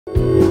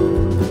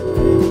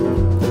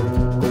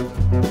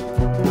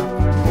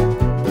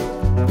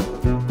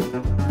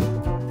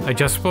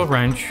adjustable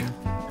wrench,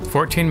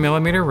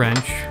 14mm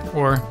wrench,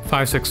 or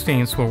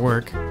 5/16 will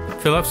work,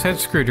 Phillips head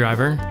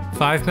screwdriver,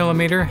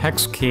 5mm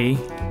hex key,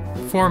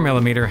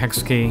 4mm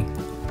hex key.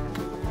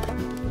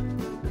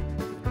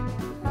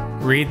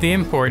 Read the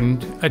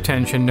important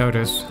attention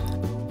notice.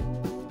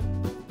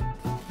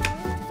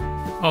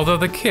 Although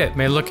the kit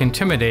may look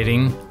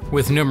intimidating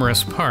with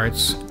numerous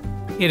parts,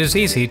 it is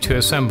easy to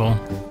assemble.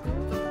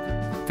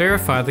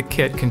 Verify the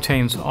kit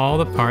contains all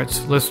the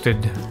parts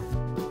listed.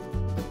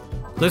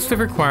 List of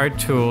required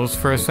tools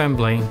for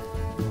assembly.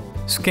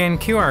 Scan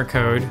QR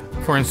code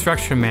for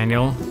instruction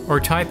manual or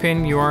type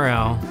in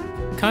URL.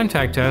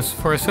 Contact us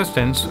for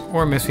assistance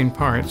or missing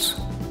parts.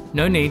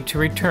 No need to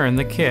return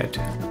the kit.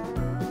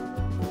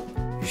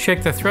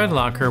 Shake the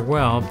Threadlocker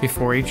well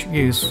before each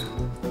use.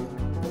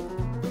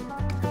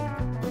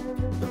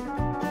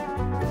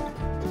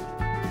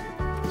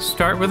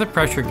 Start with a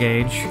pressure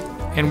gauge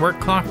and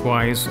work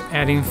clockwise,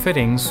 adding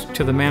fittings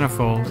to the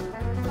manifold.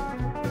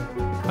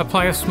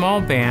 Apply a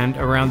small band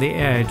around the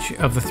edge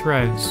of the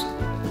threads.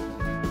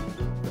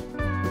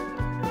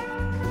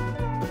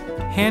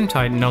 Hand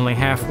tighten only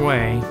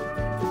halfway,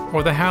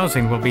 or the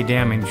housing will be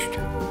damaged.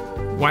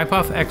 Wipe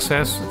off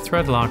excess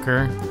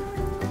Threadlocker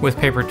with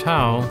paper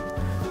towel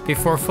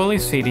before fully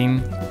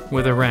seating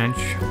with a wrench.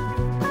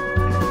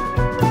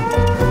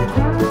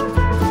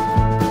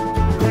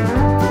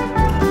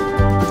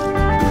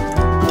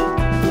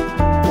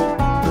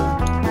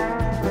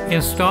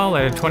 Install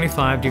at a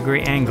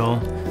 25-degree angle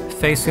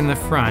facing the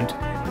front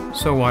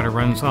so water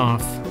runs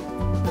off.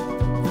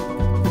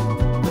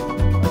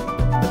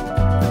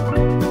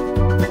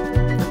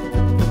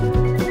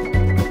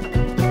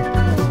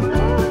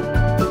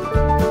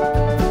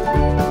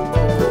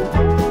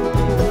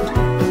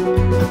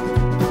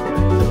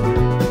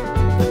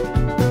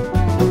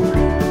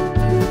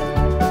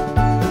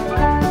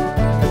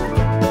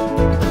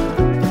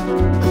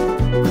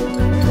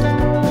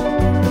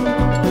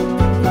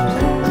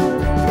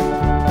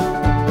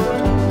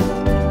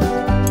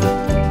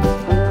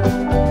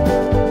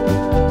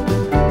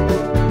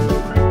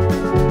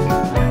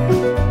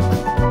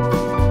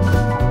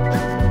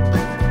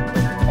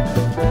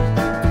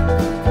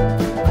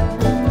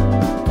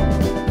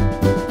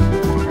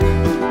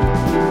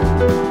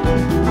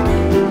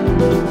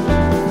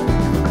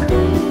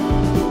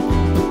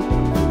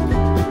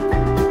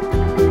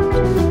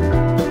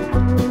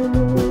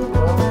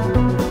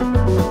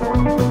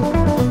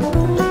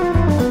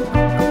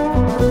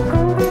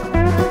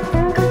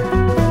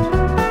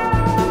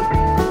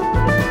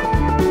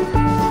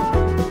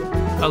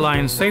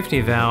 Align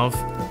safety valve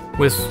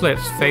with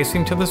slits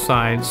facing to the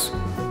sides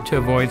to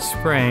avoid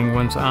spraying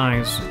one's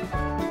eyes.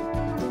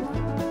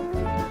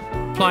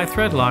 Apply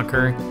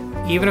Threadlocker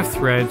even if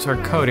threads are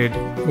coated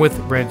with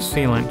red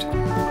sealant.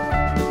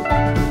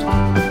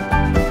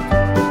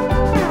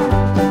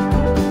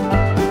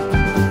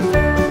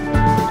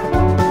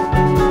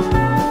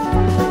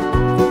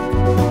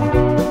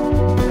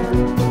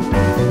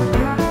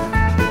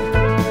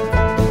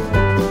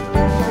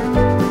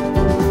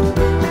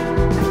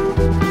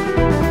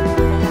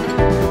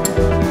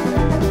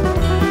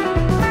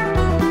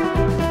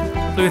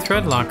 Blue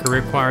Threadlocker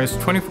requires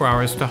 24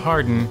 hours to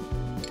harden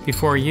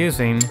before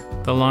using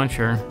the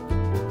launcher.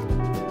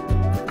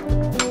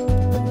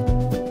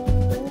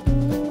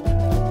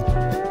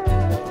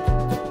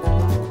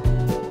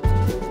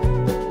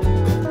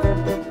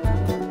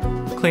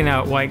 Clean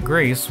out white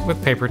grease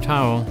with paper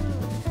towel.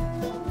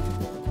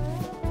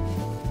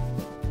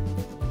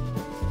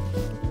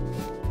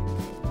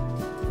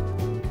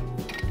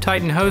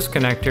 Tighten hose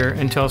connector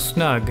until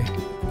snug,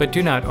 but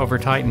do not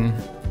over-tighten.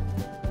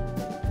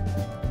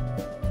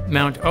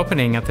 Mount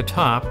opening at the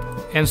top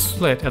and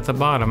slit at the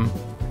bottom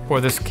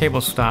for this cable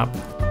stop.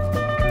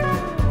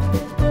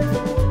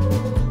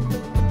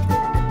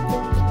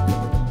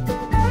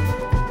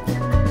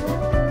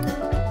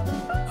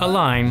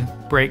 Align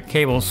brake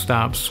cable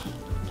stops.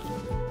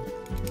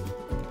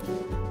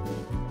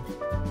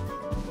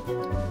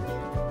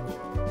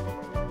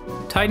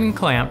 Tighten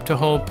clamp to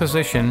hold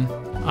position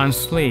on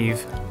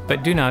sleeve,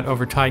 but do not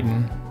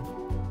over-tighten.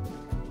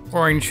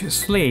 Orange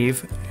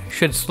sleeve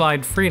should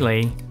slide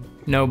freely,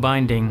 no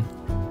binding.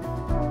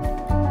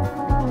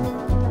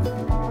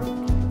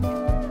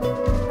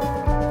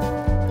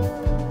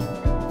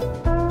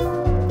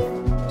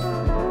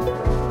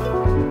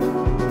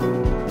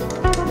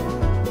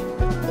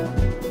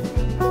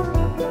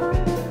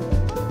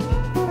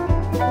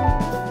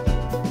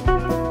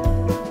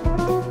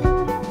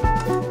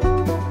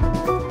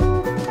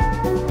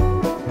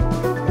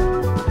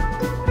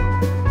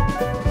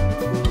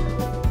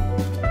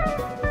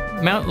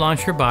 Mount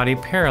launcher body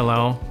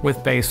parallel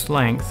with base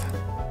length.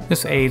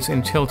 This aids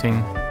in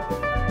tilting.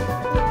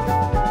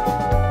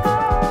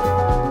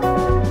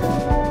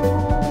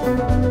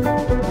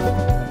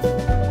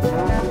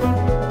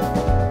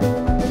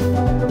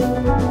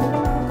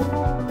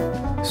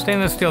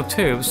 Stainless steel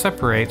tube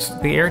separates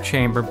the air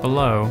chamber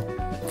below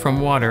from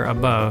water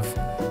above.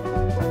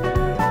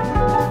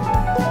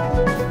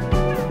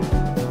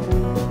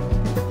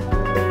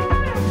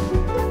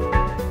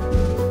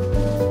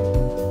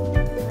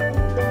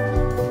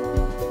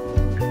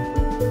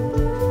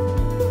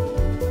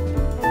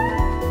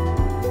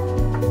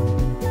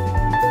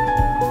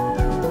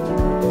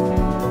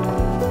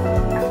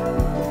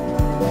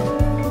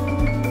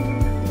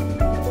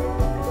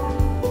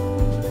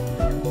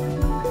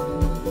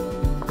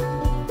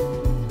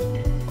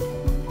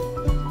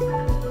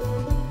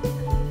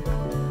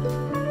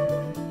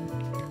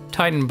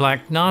 Tighten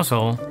black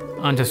nozzle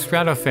onto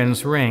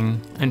StratoFins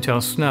ring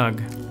until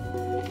snug.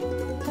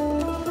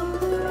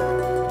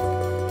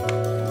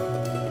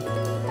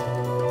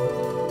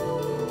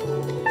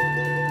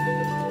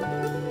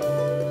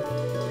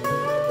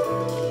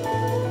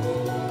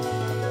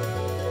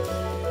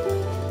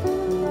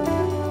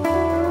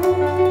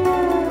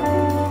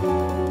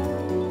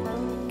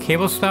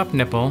 Cable stop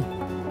nipple,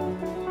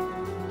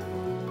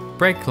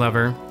 brake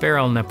lever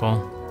barrel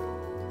nipple.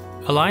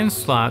 Align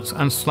slots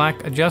on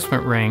slack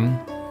adjustment ring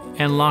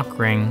and lock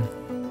ring.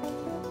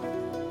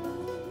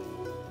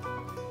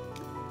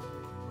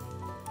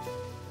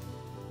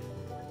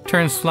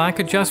 Turn slack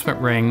adjustment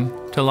ring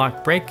to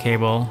lock brake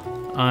cable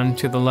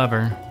onto the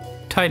lever.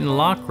 Tighten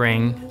lock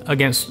ring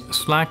against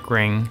slack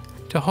ring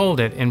to hold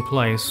it in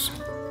place.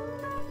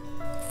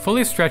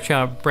 Fully stretch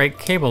out brake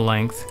cable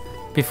length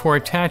before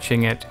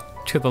attaching it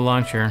to the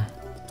launcher.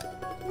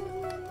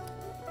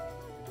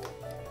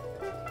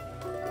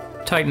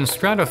 Tighten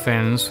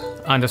StratoFins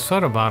onto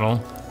soda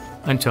bottle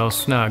until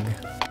snug.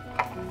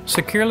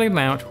 Securely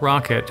mount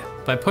rocket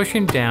by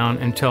pushing down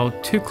until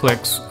 2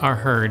 clicks are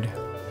heard.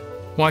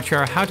 Watch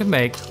our How to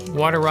Make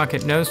Water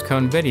Rocket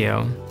Nosecone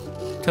video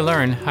to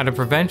learn how to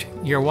prevent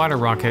your water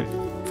rocket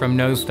from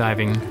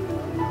nosediving.